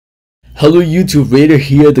Hello YouTube, Raider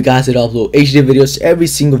here, the guys that upload HD videos every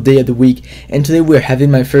single day of the week, and today we're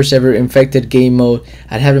having my first ever infected game mode.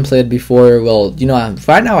 I haven't played before. Well, you know,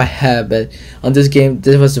 right now I have, but on this game,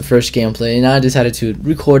 this was the first gameplay, and I decided to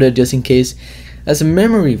record it just in case as a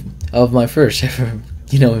memory of my first ever,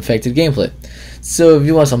 infected gameplay. So if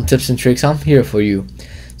you want some tips and tricks, I'm here for you.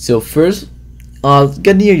 So first,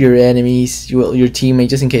 get near your enemies, your teammate,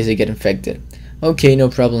 just in case they get infected. Okay, no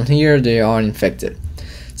problem here, they are infected.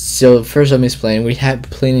 So first I'm playing. We have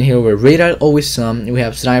playing here with radar always some. We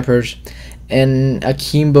have snipers and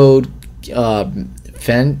akimbo,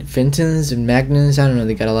 Fentons and Magnus. I don't know.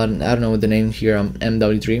 They got a lot. I don't know what the name here.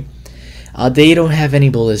 MW3. They don't have any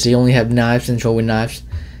bullets. They only have knives and throwing knives.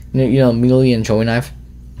 Melee and throwing knife.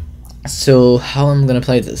 So how I'm gonna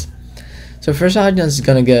play this? So first I'm just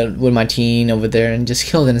gonna get with my team over there and just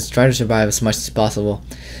kill them and try to survive as much as possible.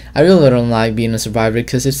 I really don't like being a survivor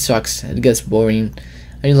because it sucks. It gets boring.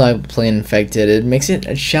 I really like playing infected. It makes it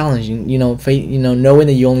a challenging, knowing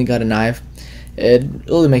that you only got a knife, it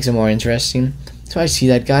really makes it more interesting. So I see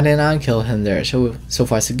that guy and I kill him there. So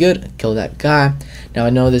far so good. Kill that guy. Now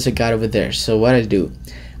I know there's a guy over there. So what I do,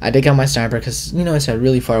 I take out my sniper because it's a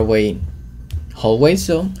really far away hallway.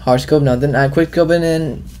 So hard scope. Now then I quick scoping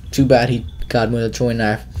and too bad he got me with a throwing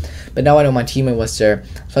knife. But now I know my teammate was there,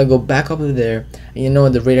 so I go back over there. And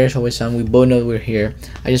the radar is always on. We both know we're here.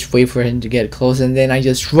 I just wait for him to get close, and then I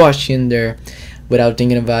just rush in there without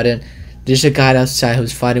thinking about it. There's a guy outside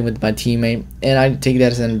who's fighting with my teammate, and I take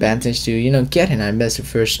that as an advantage to get him. I missed the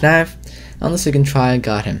first knife. On the second try, I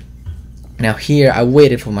got him. Now here, I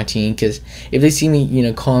waited for my team because if they see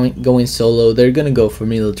me, going solo, they're gonna go for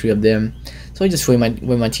me, the three of them. So I just wait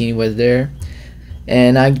when my team was there,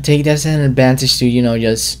 and I take that as an advantage to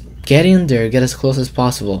just get in there, get as close as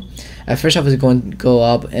possible. At first I was going to go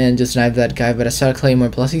up and just knife that guy, but I started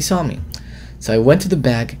Claymore, plus he saw me. So I went to the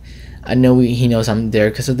back. I know he knows I'm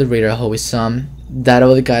there because of the radar. I always saw him. That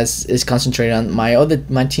other guy is concentrated on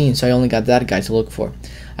my team, so I only got that guy to look for.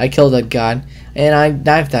 I killed that guy and I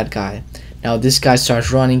knifed that guy. Now this guy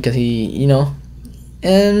starts running because he,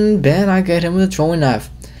 and then I get him with a throwing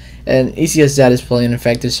knife. And easy as that is playing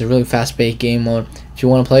infected. It's a really fast-paced game mode. If you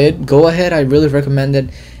want to play it, go ahead. I really recommend it.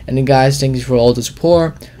 And guys, thank you for all the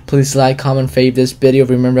support. Please like, comment, fave this video.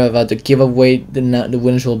 Remember about the giveaway. The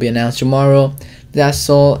winners will be announced tomorrow. That's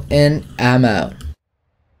all, and I'm out.